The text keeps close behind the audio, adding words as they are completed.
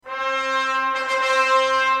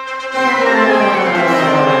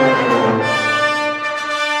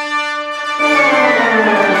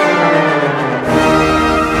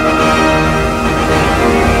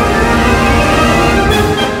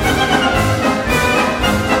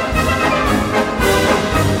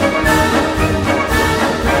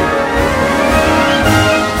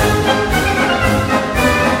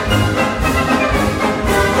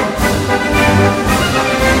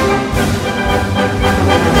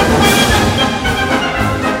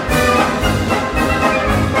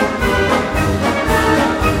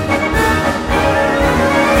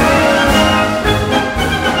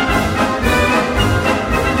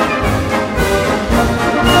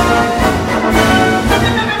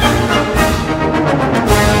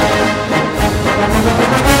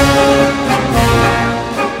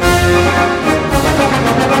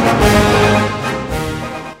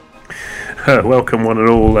Welcome one and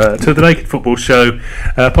all to the Naked Football Show.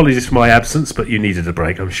 Apologies for my absence, but you needed a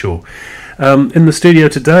break, I'm sure. In the studio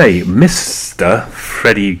today, Mr.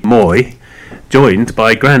 Freddie Moy, joined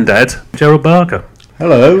by Grandad, Gerry Barker.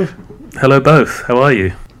 Hello. Hello both. How are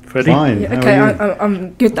you, Freddie? Fine. Yeah, okay,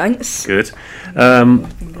 I'm good, thanks. Good.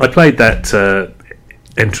 I played that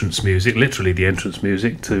entrance music, literally the entrance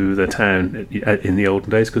music to the town in the olden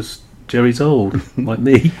days, because Jerry's old, like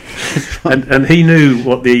me. and he knew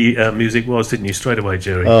what the music was, didn't you, straight away,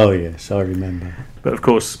 Gerry? Oh, yes, I remember. But of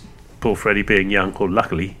course, poor Freddie, being young, or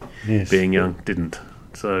luckily Yes. being young, didn't.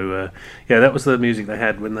 So, that was the music they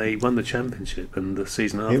had when they won the championship and the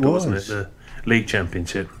season after, wasn't it? The league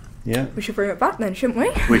championship. Yeah. We should bring it back then, shouldn't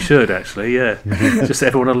we? We should, actually, yeah. Just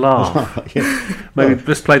everyone to laugh. Maybe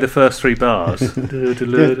just play the first three bars. But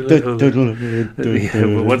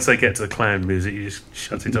once they get to the clown music, you just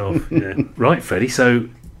shut it off. Yeah. Right, Freddie, so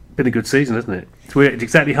been a good season, hasn't it? So we're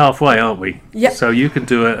exactly halfway, aren't we? Yep. So you can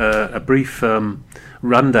do a brief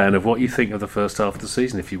rundown of what you think of the first half of the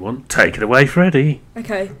season if you want. Take it away, Freddie.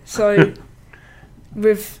 Okay, so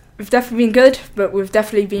we've definitely been good, but we've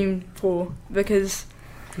definitely been poor because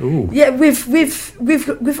Ooh. yeah, we've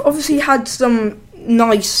obviously had some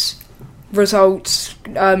nice results,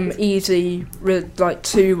 easy like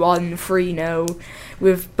 2-1,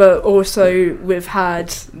 3-0. But also we've had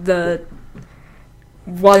the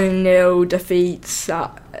 1-0 defeats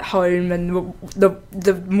at home, and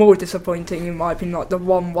the more disappointing in my opinion, like the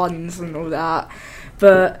 1-1s and all that.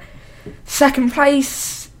 But second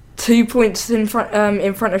place, 2 points in front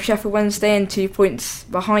of Sheffield Wednesday and 2 points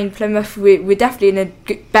behind Plymouth. We're definitely in a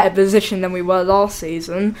better position than we were last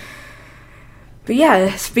season. But yeah,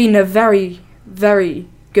 it's been a very, very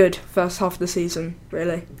good first half of the season,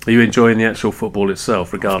 really. Are you enjoying the actual football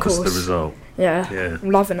itself, regardless of the result? Yeah, I'm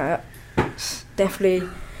loving it. It's definitely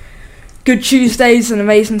good Tuesdays and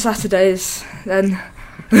amazing Saturdays then.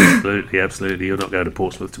 Absolutely. You're not going to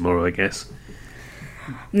Portsmouth tomorrow, I guess.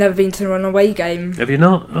 Never been to an away game. Have you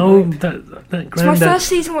not? Oh, that It's my first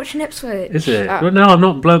season watching Ipswich. Is it? Well, no, I'm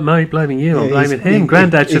not blaming you. I'm blaming him.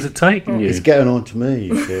 Grandad should have taken you. It's getting on to me,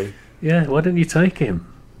 you see. Yeah, why didn't you take him?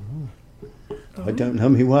 I don't know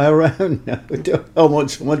my way around now. I want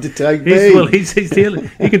someone to take me.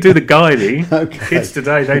 He can do the guiding. Okay. Kids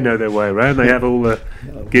today, they know their way around. They have all the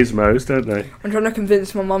gizmos, don't they? I'm trying to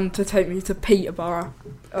convince my mum to take me to Peterborough.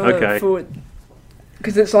 Okay.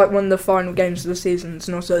 Because it's like one of the final games of the season,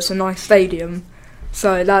 and also it's a nice stadium.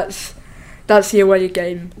 So that's the away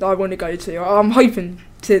game that I want to go to. I'm hoping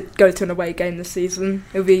to go to an away game this season.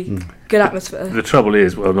 It'll be good atmosphere. The trouble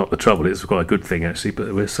is, well, not the trouble, it's quite a good thing actually,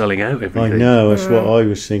 but we're selling out everything. I know, that's what I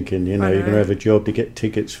was thinking. You're going to have a job to get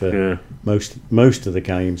tickets for most of the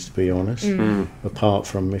games, to be honest. Apart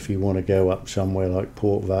from if you want to go up somewhere like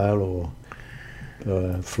Port Vale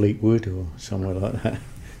or Fleetwood or somewhere like that.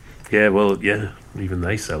 Yeah, well, even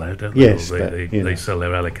they sell out, don't they? Yes, they sell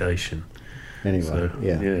their allocation. Anyway, so,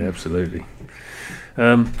 yeah, absolutely.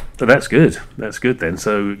 But that's good. That's good then.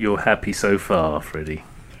 So you're happy so far, Freddie?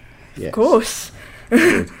 Yes. Of course.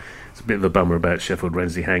 Good. It's a bit of a bummer about Sheffield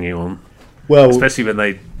Wednesday hanging on. Well, especially when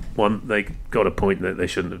they got a point that they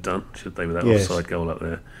shouldn't have done, should they, with that offside goal up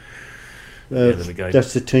there.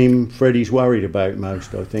 That's the team Freddie's worried about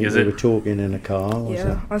most, I think. We were talking in a car.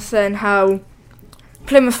 I was saying how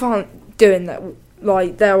Plymouth aren't doing that.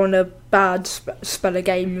 Like, they're on a bad spell of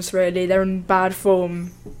games, really. They're in bad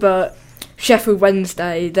form. But Sheffield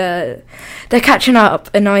Wednesday, they're catching up,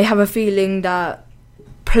 and I have a feeling that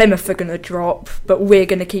Plymouth are going to drop, but we're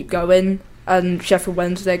going to keep going, and Sheffield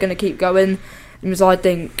Wednesday are going to keep going. Because I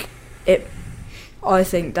think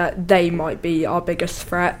that they might be our biggest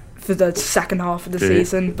threat for the second half of the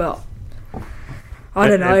season, but I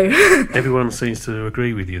don't know. Everyone seems to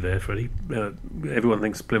agree with you there, Freddie. Everyone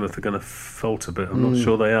thinks Plymouth are going to falter, but I'm not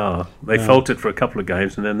sure they are. They faltered for a couple of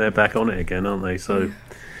games, and then they're back on it again, aren't they? So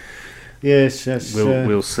yes,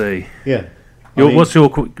 we'll see. Yeah. Are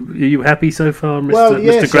you happy so far, Mr. Well,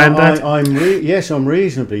 yes, Mr. Grandad? I'm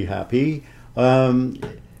reasonably happy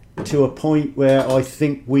to a point where I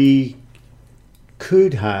think we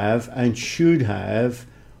could have and should have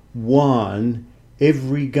won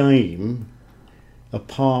every game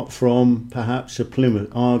apart from perhaps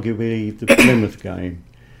arguably the Plymouth game.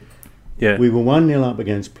 Yeah. We were 1-0 up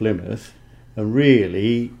against Plymouth, and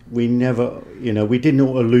really we never, we didn't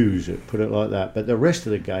ought to lose it, put it like that. But the rest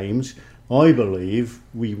of the games, I believe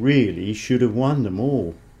we really should have won them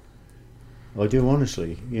all. I do,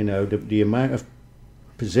 honestly. The amount of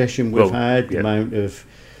possession we've had, the amount of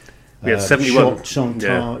we had 71 shots on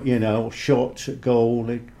target, shots at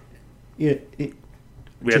goal.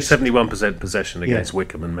 We had 71% possession against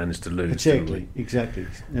Wycombe and managed to lose. Exactly.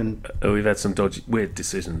 And we've had some weird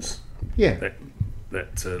decisions. Yeah.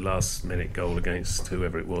 That last-minute goal against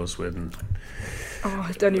whoever it was when...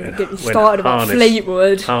 don't even get me started about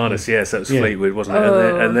Fleetwood. Harness, yes, that was Fleetwood, wasn't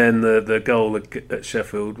it? And then the goal at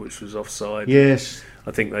Sheffield, which was offside. Yes.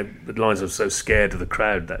 I think the Lions were so scared of the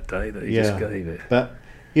crowd that day that he just gave it. But,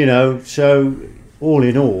 so all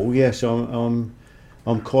in all, yes, I'm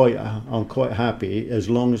quite happy as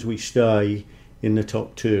long as we stay in the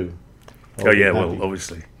top two.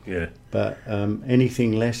 Obviously, yeah. But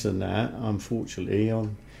anything less than that, unfortunately, I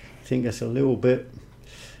think that's a little bit.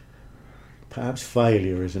 Perhaps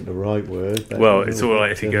failure isn't the right word. But it's all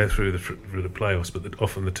right if you go through the playoffs, but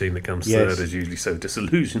often the team that comes third is usually so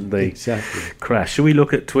disillusioned they crash. Shall we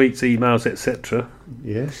look at tweets, emails, etc.?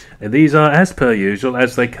 Yes. And these are as per usual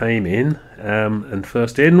as they came in. And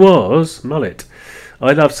first in was Mullet.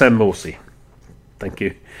 I love Sam Morsey. Thank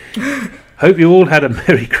you. Hope you all had a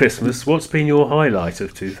Merry Christmas. What's been your highlight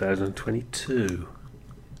of 2022?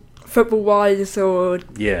 Football-wise or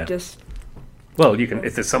just... Well, you can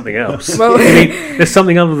if there's something else. Well, there's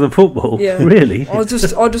something other than football, really. I'll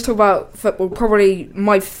just talk about football. Probably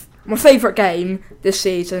my favourite game this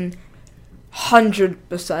season,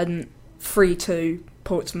 100% 3-2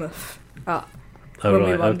 Portsmouth at when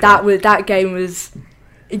we won. Okay. That game was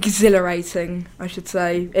exhilarating, I should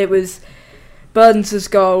say. It was Burns'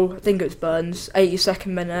 goal. I think it was Burns, 82nd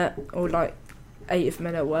minute or 80th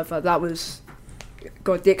minute, whatever. That was.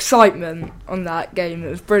 God, the excitement on that game, it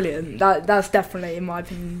was brilliant. That's definitely, in my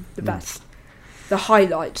opinion, the best, the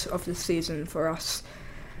highlight of the season for us.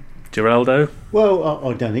 Geraldo? Well,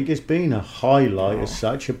 I don't think it's been a highlight as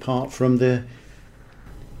such, apart from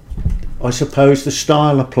I suppose, the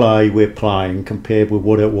style of play we're playing compared with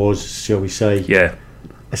what it was, shall we say,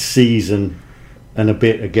 a season and a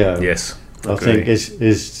bit ago. Yes, I think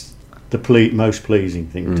is the most pleasing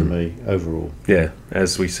thing to me overall. Yeah,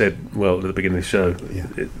 as we said, at the beginning of the show,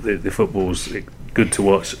 the football's good to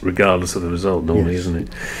watch regardless of the result normally, isn't it?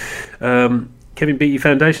 Kevin Beattie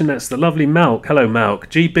Foundation, that's the lovely Malk. Hello, Malk.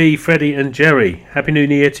 GB, Freddie and Gerry. Happy New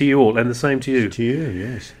Year to you all, and the same to you. To you,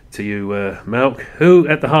 yes. To you, Malk. Who,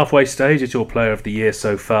 at the halfway stage, is your player of the year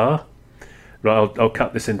so far? Right, I'll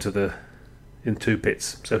cut this in two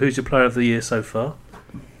bits. So who's your player of the year so far?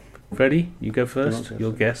 Freddie, you go first.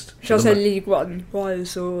 Your guest. Shall I say League One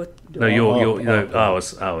wise or? No,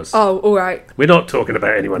 ours. Oh, all right. We're not talking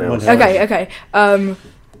about anyone else. Okay. Well,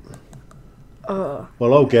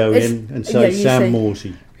 I'll go in and say Sam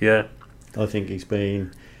Morsey. Yeah. I think he's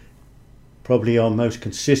been probably our most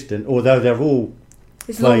consistent, although they're all.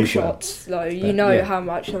 His long shots, though, how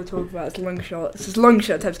much I'll talk about his long shots. His long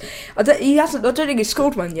shot attempts. I don't think he's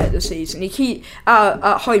scored one yet this season.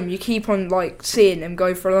 At home, you keep on seeing him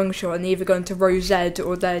go for a long shot and either going to row Z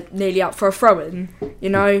or they're nearly up for a throw-in. He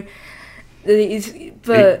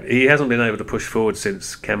hasn't been able to push forward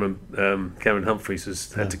since Cameron Humphreys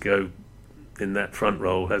has had to go in that front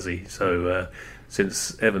role, has he? So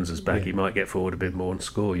since Evans is back, he might get forward a bit more and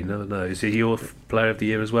score. You never know. Is he your player of the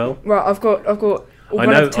year as well? Right, I've got. I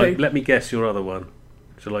know. Let me guess your other one.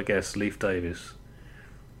 Shall I guess Leif Davis?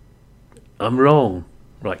 I'm wrong.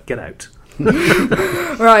 Right, get out.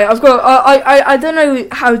 Right, I've got. I don't know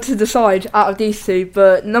how to decide out of these two,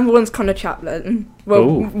 but number one's Connor Chaplin.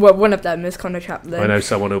 Well, one of them is Connor Chaplin. I know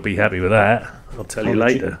someone will be happy with that. I'll tell you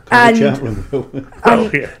later. Connor Chaplin will.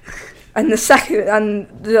 And the second, and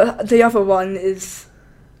the other one is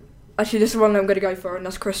actually this is the one I'm going to go for, and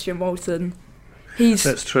that's Christian Walton.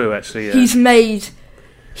 That's true, actually. Yeah. He's made.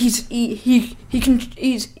 He's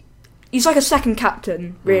like a second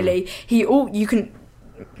captain, really. You can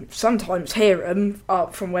sometimes hear him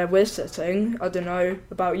up from where we're sitting. I don't know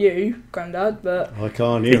about you, Grandad, but I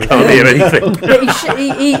can't hear. He can't hear anything. But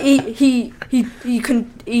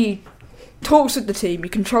he talks with the team. He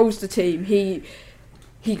controls the team. He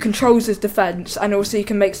controls his defence, and also he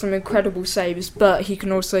can make some incredible saves. But he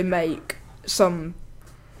can also make some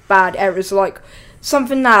bad errors,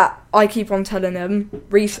 something that I keep on telling him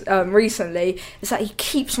recently is that he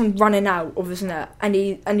keeps on running out of his net, and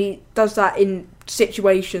he does that in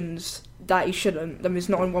situations that he shouldn't. That is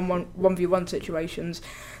not in 1v1 situations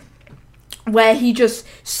where he just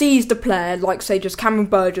sees the player, say just Cameron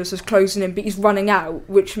Burgess is closing in, but he's running out,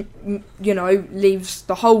 which leaves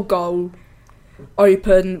the whole goal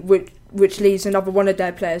open, which leaves another one of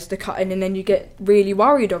their players to cut in, and then you get really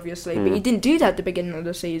worried, obviously. But he didn't do that at the beginning of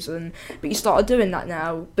the season, but he started doing that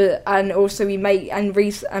now. And also he made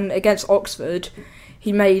and against Oxford,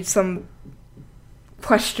 he made some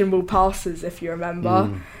questionable passes, if you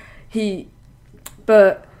remember.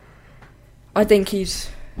 But I think he's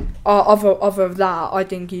other than that, I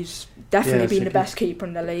think he's definitely been the good. best keeper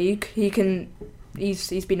in the league.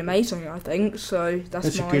 He's been amazing, I think. So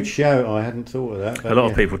that's a good shout. I hadn't thought of that. But a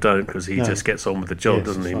lot of people don't, because he just gets on with the job,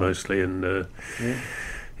 doesn't he? Fine. Mostly, and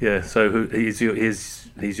So he's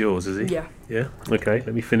yours, is he? Yeah. Yeah. Okay.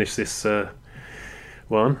 Let me finish this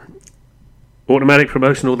one. Automatic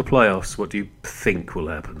promotion or the playoffs? What do you think will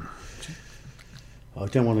happen? I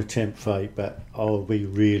don't want to tempt fate, but I'll be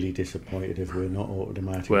really disappointed if we're not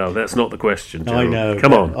automatic. Well, that's not the question, I Gerald. know.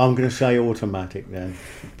 Come on. I'm going to say automatic then.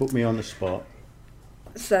 Put me on the spot.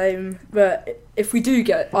 Same, but if we do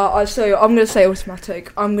get, I'm going to say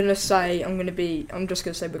automatic. I'm just going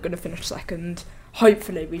to say we're going to finish second.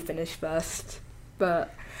 Hopefully, we finish first.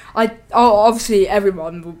 But obviously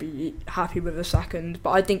everyone will be happy with a second.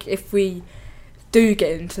 But I think if we do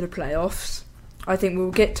get into the playoffs, I think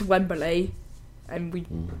we'll get to Wembley, and we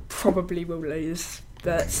probably will lose.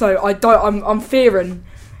 But I'm fearing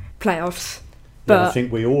playoffs. But I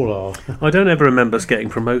think we all are. I don't ever remember us getting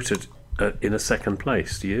promoted in a second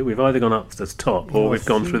place, do you? We've either gone up to the top or we've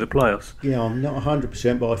gone through the playoffs. Yeah, I'm not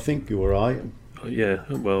 100%, but I think you were right. Yeah,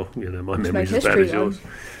 well, my Let's memory's make as bad history as yours.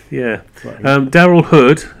 then. Yeah. Right. Daryl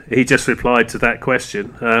Hood, he just replied to that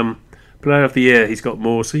question. Player of the Year, he's got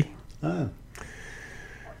Morsey. Oh.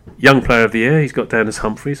 Young Player of the Year, he's got down as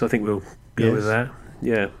Humphreys. I think we'll go with Yes. that.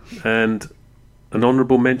 Yeah. And an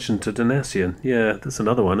honourable mention to Donatian. Yeah, that's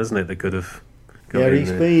another one, isn't it, that could have gone in He's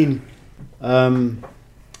there. been,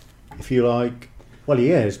 if you like, well, he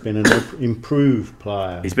has been an improved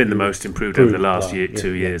player. He's been the most improved over the last player.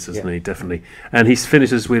 2 years, hasn't yeah. he? Definitely. And he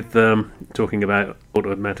finishes with, talking about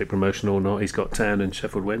automatic promotion or not, he's got Town and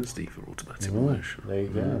Sheffield Wednesday for automatic promotion. There you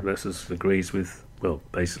go. Lessus agrees with, well,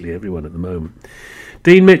 basically everyone at the moment.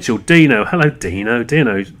 Dean Mitchell, Dino. Hello, Dino.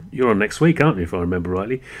 Dino, you're on next week, aren't you, if I remember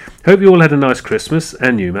rightly? Hope you all had a nice Christmas,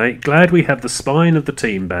 and you, mate. Glad we have the spine of the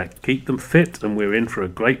team back. Keep them fit, and we're in for a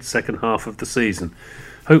great second half of the season.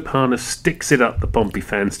 Hope Harness sticks it up, the Pompey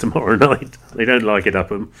fans, tomorrow night. They don't like it up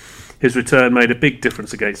them. His return made a big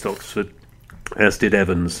difference against Oxford, as did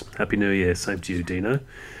Evans. Happy New Year. Same to you, Dino.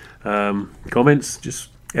 Comments? Just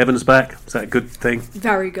Evans back. Is that a good thing?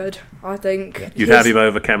 Very good, I think. You'd have him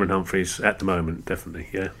over Cameron Humphreys at the moment, definitely,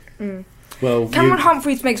 yeah. Well, Cameron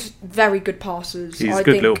Humphreys makes very good passes. He's a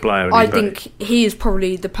good little player. I think he is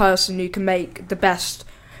probably the person who can make the best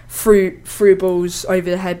through balls, over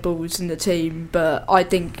the head balls in the team. But I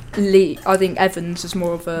think Evans is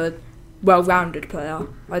more of a well-rounded player.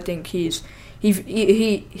 I think he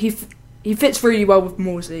fits really well with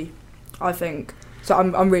Morsey, I think. So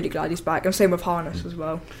I'm really glad he's back. And same with Harness as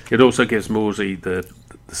well. It also gives Morsey the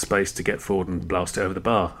space to get forward and blast it over the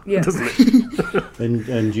bar, Yeah. doesn't it?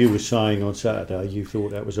 and you were saying on Saturday you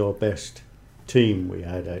thought that was our best team we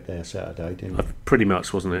had out there Saturday, didn't you? Pretty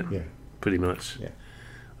much, wasn't it? Yeah. Pretty much. Yeah.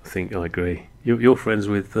 I think I agree. You're friends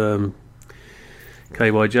with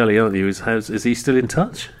KY Jelly, aren't you? Is he still in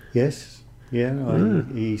touch? Yes. Yeah.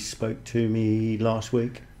 He spoke to me last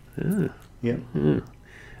week. Yeah. Yeah.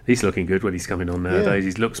 He's looking good when he's coming on nowadays.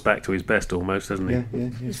 He looks back to his best almost, doesn't he? Yeah.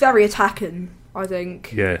 He's very attacking, I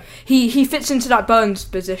think. Yeah. He fits into that Burns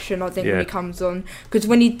position, I think, Yeah. when he comes on. Because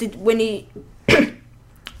when he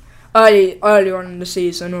earlier on in the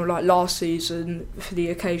season, or like last season, for the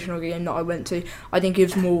occasional game that I went to, I think he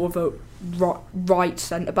was more of a right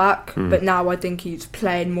centre back. But now I think he's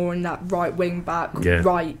playing more in that right wing back,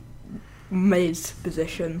 right mid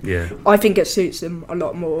position. Yeah. I think it suits him a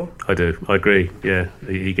lot more. I do. I agree. Yeah,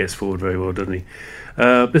 he gets forward very well, doesn't he?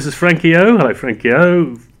 This is Frankie O. Hello, Frankie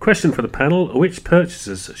O. Question for the panel: which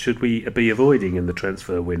purchases should we be avoiding in the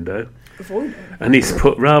transfer window? Avoid him. And he's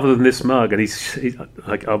put, rather than this mug, and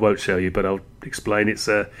I won't show you, but I'll explain. It's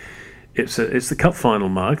the cup final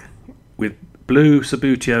mug with blue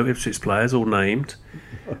Sabutio Ipswich players all named,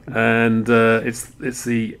 and it's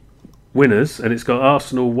the winners, and it's got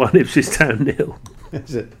Arsenal 1 Ipswich Town 0.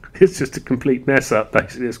 Is it? It's just a complete mess up,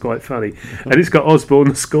 basically. It's quite funny. And it's got Osborne,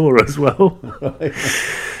 the scorer, as well.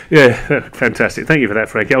 Yeah, fantastic. Thank you for that,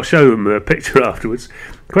 Frankie. I'll show them a picture afterwards.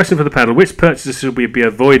 Question for the panel: which purchases should we be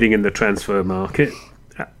avoiding in the transfer market?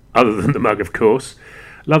 Other than the mug, of course.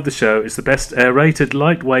 Love the show. It's the best aerated,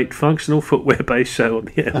 lightweight, functional footwear-based show on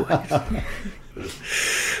the airwaves.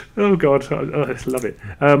 Oh God, I love it.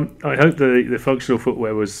 I hope the functional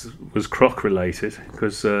footwear was Croc related,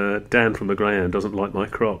 because Dan from the Grandad doesn't like my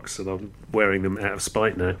Crocs, and I'm wearing them out of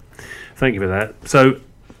spite now. Thank you for that. So,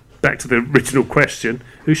 back to the original question: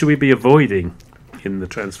 who should we be avoiding in the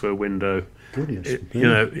transfer window? Goodness.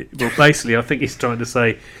 Well, basically, I think he's trying to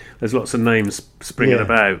say there's lots of names springing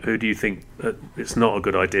about. Who do you think it's not a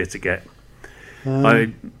good idea to get?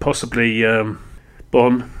 Possibly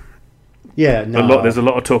Bon. Yeah, no. There's a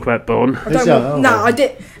lot of talk about Bon.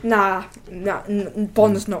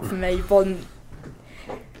 Bond's not for me. Bond.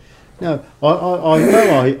 No,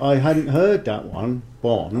 I hadn't heard that one,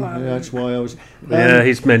 Bon. That's why I was.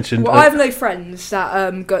 He's mentioned. Well, I have no friends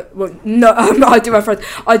that got. Well, no, I do have friends.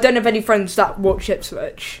 I don't have any friends that watch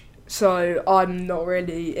Ipswich, so I'm not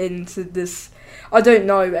really into this. I don't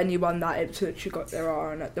know anyone that Ipswich have got their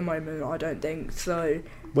eye on at the moment. I don't think so.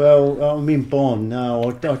 Well, I mean, Bon. No,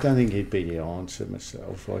 I don't think he'd be the answer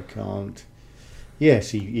myself. I can't. Yes,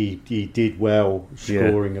 he did well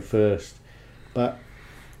scoring a first, but.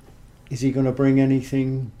 Is he going to bring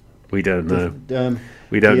anything? We don't know.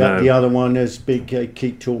 We don't know. The other one is big.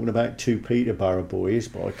 Keep talking about 2 Peterborough boys,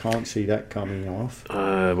 but I can't see that coming off.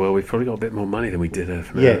 Well, we've probably got a bit more money than we did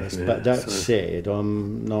have. Yes, but that said,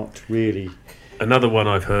 I'm not really. Another one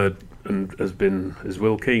I've heard and is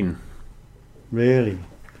Will Keane. Really?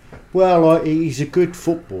 Well, he's a good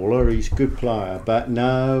footballer. He's a good player, but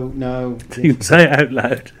no. You can say it out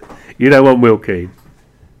loud. You don't want Will Keane,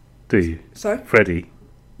 do you? So? Freddie.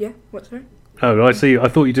 Yeah, what's that? Oh, I see. I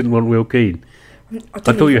thought you didn't want Will Keane. I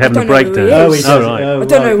thought you were having a breakdown. Right. I don't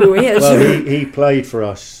know who he is. Well, he played for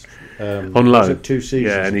us on loan. 2 seasons.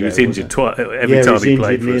 Yeah, and ago, he was injured every time he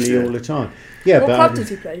played for us. Nearly all the time. Yeah, what club did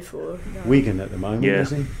he play for? No. Wigan at the moment, is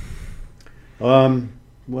he?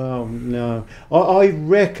 Well, no. I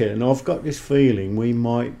reckon, I've got this feeling we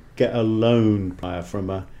might get a loan player from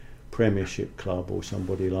a Premiership club or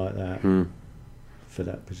somebody like that. For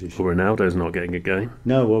that position. Well, Ronaldo's not getting a game.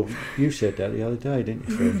 No, well, you said that the other day, didn't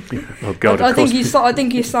you, Fred? Oh God! I think he's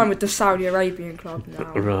signed with the Saudi Arabian club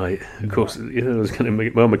now. Right, of course. You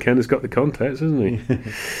know, McKenna's got the contacts, hasn't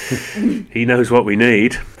he? He knows what we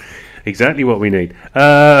need. Exactly what we need.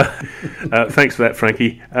 Thanks for that,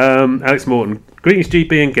 Frankie. Alex Morton. Greetings,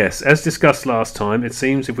 GB and guests. As discussed last time, it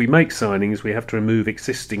seems if we make signings, we have to remove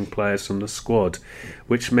existing players from the squad.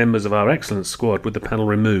 Which members of our excellent squad would the panel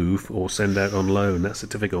remove or send out on loan? That's a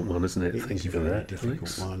difficult one, isn't it? Thank you for that.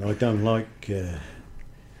 Difficult one. I don't like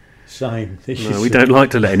saying this. No, we don't like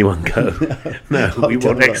to let anyone go. No, we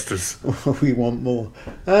want extras. We want more.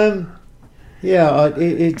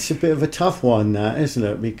 It's a bit of a tough one, that, isn't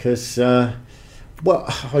it? Because, I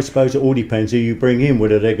suppose it all depends who you bring in,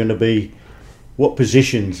 whether they're going to be, what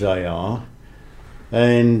positions they are,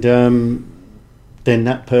 and then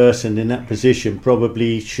that person in that position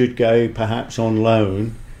probably should go perhaps on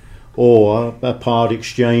loan or a part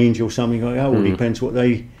exchange or something like that. It all depends what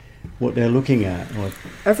they're looking at.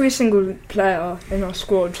 Every single player in our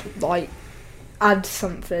squad adds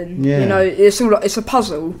something. Yeah. You know, it's a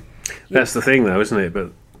puzzle. That's the thing, though, isn't it?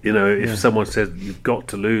 But you know, if someone says you've got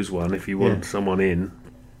to lose one if you want someone in.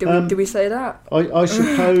 Do we say that? I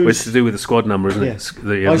suppose well, it's to do with the squad number, isn't it?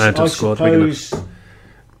 The amount of squad. I suppose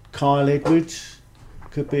Kyle Edwards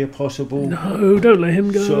could be a possible. No, don't let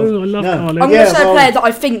him go. I love Kyle Edwards. I'm going to say a player that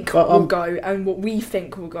I think will go, and what we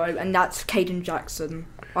think will go, and that's Caden Jackson.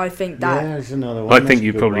 I think that. Yeah, there's another one. I think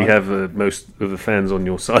you probably have most of the fans on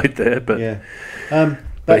your side there, but yeah.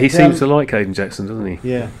 But he seems to like Caden Jackson, doesn't he?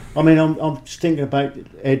 Yeah. I mean, I'm thinking about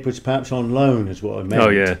Edwards perhaps on loan is what I meant. Oh,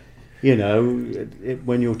 yeah. You know,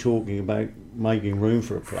 when you're talking about making room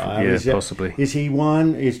for a player. Yeah, possibly. Is he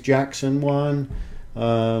one? Is Jackson one?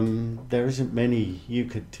 There isn't many you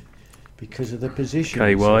could, because of the position.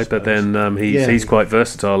 KY, but then he's quite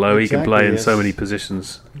versatile, though. Exactly, he can play in so many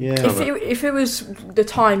positions. Yeah. If it was the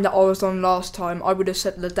time that I was on last time, I would have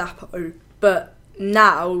said Ladapo. But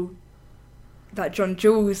now that John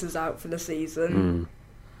Jules is out for the season,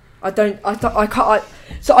 so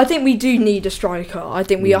I think we do need a striker. I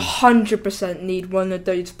think we 100% need one of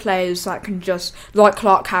those players that can just, like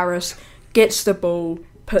Clark Harris, gets the ball,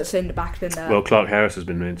 puts it in the back of the net. Well, Clark Harris has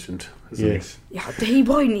been mentioned, hasn't yes. he? Yeah, he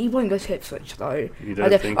won't go to Ipswich though. You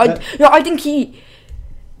don't think? I think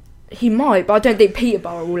he might, but I don't think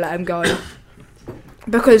Peterborough will let him go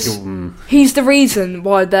because he's the reason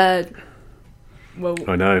why they're. Well,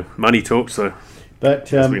 I know money talks though. But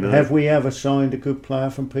have we ever signed a good player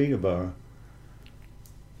from Peterborough?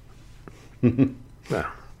 Well,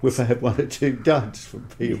 we've had one or two duds from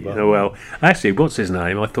Peterborough. Yeah, well, actually, what's his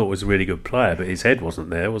name? I thought was a really good player, but his head wasn't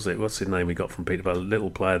there, was it? What's his name we got from Peterborough? A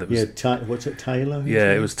little player that was. Yeah, what's it, Taylor?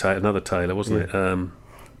 Yeah, it was another Taylor, wasn't it?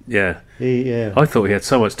 Yeah. Yeah. I thought he had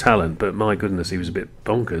so much talent, but my goodness, he was a bit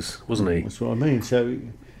bonkers, wasn't he? That's what I mean. So.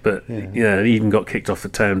 But yeah, he even got kicked off the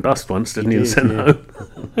town bus once, didn't he? And sent home.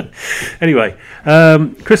 Anyway,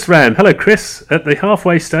 Chris Rand. Hello, Chris. At the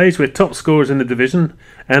halfway stage, we're top scorers in the division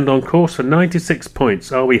and on course for 96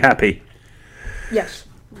 points. Are we happy? Yes.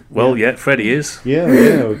 Well, yeah, Freddie is. Yeah,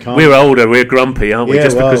 we can't. We're older, we're grumpy, aren't we?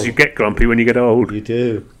 Just because you get grumpy when you get old. You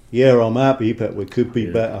do. Yeah, I'm happy, but we could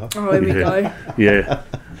be better. Oh, here we go. Yeah.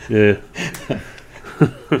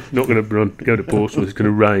 Not going to go to Portsmouth. It's going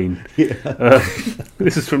to rain. Yeah.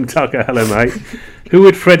 This is from Tucker. Hello, mate. Who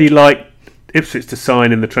would Freddie like Ipswich to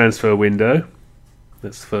sign in the transfer window?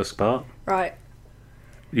 That's the first part. Right.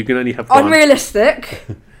 You can only have one. Unrealistic,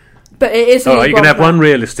 but it is. All right, you can have one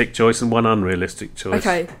realistic choice and one unrealistic choice.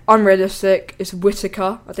 Okay, unrealistic is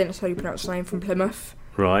Whittaker. I think that's how you pronounce his name, from Plymouth.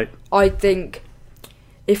 Right. I think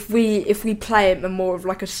if we play him in more of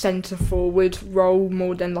like a centre forward role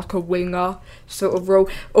more than like a winger sort of role,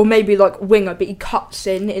 or maybe like winger, but he cuts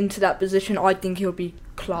into that position, I think he'll be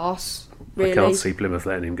class. Really. I can't see Plymouth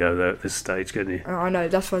letting him go though at this stage, can you? I know,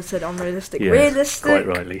 that's why I said unrealistic. Yeah, realistic. quite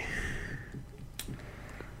rightly.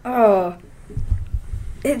 Oh,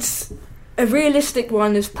 it's a realistic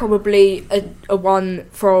one is probably a one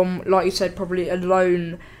from, like you said, probably a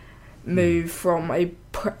loan move from a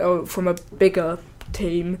bigger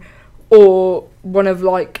team, or one of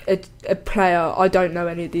like a player. I don't know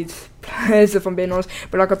any of these players, if I'm being honest,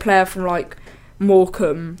 but like a player from like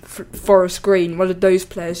Morecambe, Forest Green, one of those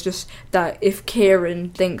players. Just that if Kieran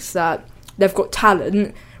thinks that they've got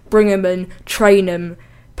talent, bring them in, train them,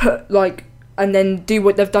 and then do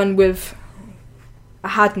what they've done with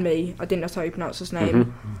Hadme. I think that's how you pronounce his name.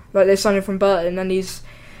 Mm-hmm. Like they signed him from Burton, and he's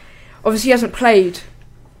obviously he hasn't played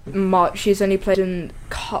much. He's only played in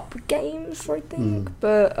cup games, I think.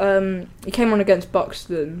 But he came on against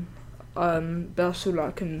Buxton. But that's all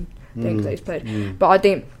I can think that he's played. But I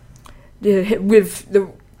think with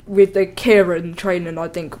the Kieran training, I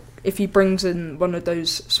think if he brings in one of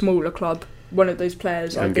those smaller one of those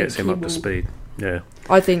players, and gets him up to speed. Yeah.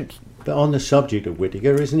 I think. But on the subject of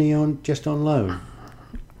Whittaker, isn't he just on loan?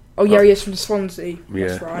 Oh yeah, he is from Swansea. Yeah.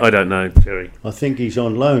 That's right. I don't know, Gerry. I think he's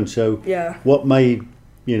on loan. So yeah. What made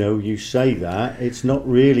you say that? It's not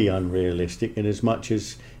really unrealistic, in as much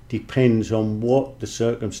as depends on what the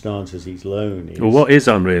circumstances he's loaning. Well, what is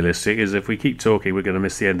unrealistic is if we keep talking, we're going to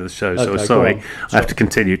miss the end of the show. So Okay, sorry, I have to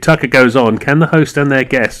continue. Tucker goes on. Can the host and their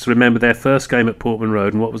guests remember their first game at Portman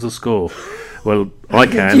Road and what was the score? Well, I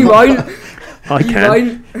can. You won't. I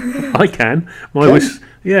can. I can. Mine was,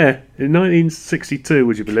 in 1962,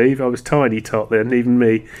 would you believe? I was tiny tot then, even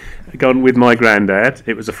me. Gone with my granddad.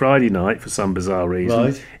 It was a Friday night for some bizarre reason.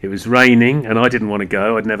 Right. It was raining and I didn't want to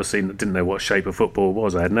go. Didn't know what shape of football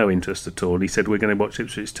was. I had no interest at all. He said, we're going to watch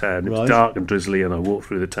Ipswich Town. It was dark and drizzly and I walked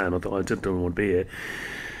through the town. I thought, I don't want to be here.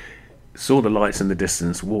 Saw the lights in the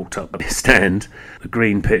distance, walked up the stand, the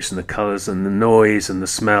green pitch and the colours and the noise and the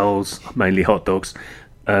smells, mainly hot dogs.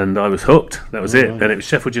 And I was hooked. That was it. Right. And it was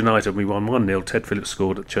Sheffield United. And we won 1-0. Ted Phillips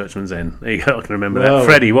scored at Churchman's End. There you go. I can remember that.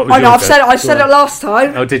 Freddie, what was your go? I said it last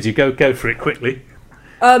time. Oh, did you? Go for it quickly.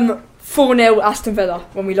 4-0 Aston Villa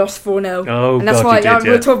when we lost 4-0. Oh, and that's God, why you did,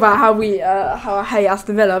 we'll talk about how I hate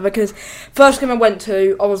Aston Villa, because first game I went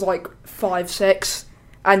to, I was like 5-6,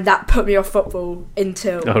 and that put me off football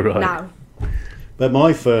until now. But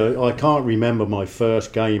I can't remember my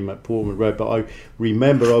first game at Portman Road, but I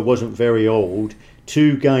remember I wasn't very old.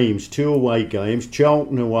 2 away games,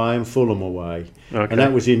 Charlton away and Fulham away. Okay. And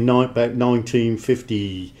that was in back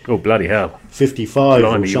 1950. Oh, bloody hell. 55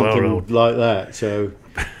 Blimey, or something like that. So,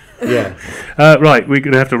 yeah. Right, we're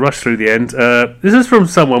going to have to rush through the end. This is from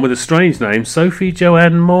someone with a strange name, Sophie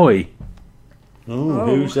Joanne Moy. Oh,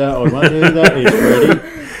 who's that? I wonder who that is,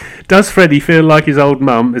 Freddie. Does Freddie feel like his old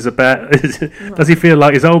mum is a bad? Does he feel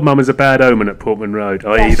like his old mum is a bad omen at Portman Road?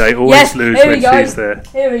 I.e., they always lose when she's there.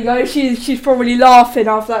 Here we go. She's probably laughing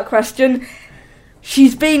after that question.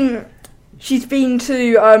 She's been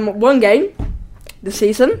to one game this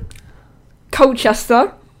season,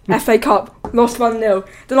 Colchester FA Cup, lost 1-0.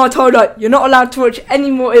 Then I told her, you're not allowed to watch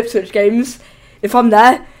any more Ipswich games if I'm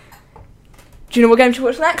there. Do you know what game she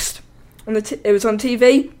watched next? It was on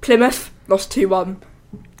TV. Plymouth lost 2-1.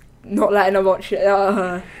 Not letting her watch it.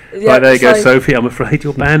 Right, there you go, Sophie. I'm afraid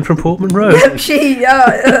you're banned from Portman Road. I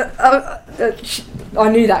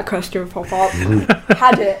knew that question would pop up.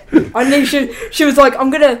 Had it. I knew she was like, I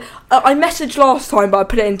messaged last time, but I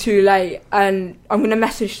put it in too late, and I'm going to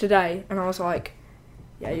message today. And I was like,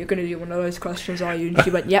 yeah, you're going to do one of those questions, are you? And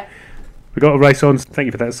she went, yep. We've got a race on. Thank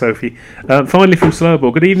you for that, Sophie. Finally from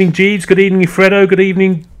Slowball. Good evening, Jeeves. Good evening, Fredo. Good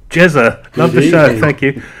evening, Jezza. Love the show. Thank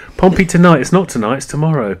you. Pompey tonight. It's not tonight, it's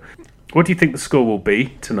tomorrow. What do you think the score will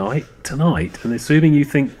be tonight? And assuming you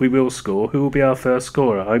think we will score, who will be our first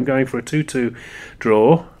scorer? I'm going for a 2-2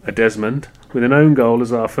 draw, a Desmond, with an own goal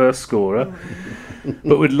as our first scorer.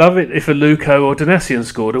 But would love it if a Luco or Donasian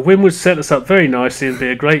scored. A win would set us up very nicely and be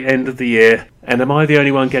a great end of the year. And am I the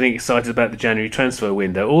only one getting excited about the January transfer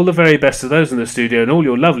window? All the very best to those in the studio and all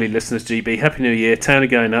your lovely listeners, GB. Happy New Year. Town are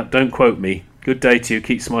going up. Don't quote me. Good day to you.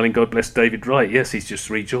 Keep smiling. God bless David Wright. Yes, he's just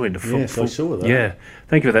rejoined. Yes, I saw that. Yeah.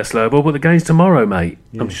 Thank you for that, Slowball. But the game's tomorrow, mate.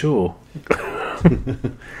 Yeah. I'm sure.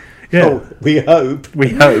 Yeah. Oh, we hope. We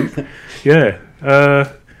hope. Yeah.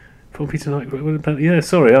 Probably tonight. What about, yeah,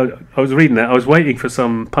 sorry. I was reading that. I was waiting for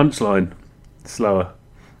some punchline slower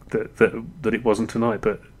that it wasn't tonight,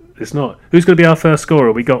 but it's not. Who's going to be our first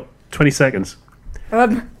scorer? We got 20 seconds.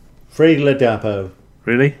 Freddie Ladapo.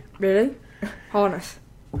 Really? Really? Harness.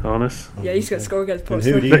 Harness? Yeah, he's going to score against And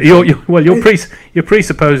who Portsmouth. do you- You're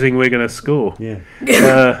presupposing we're going to score.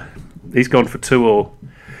 Yeah. He's gone for 2-2.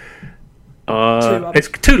 2-1. It's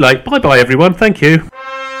too late. Bye bye, everyone. Thank you.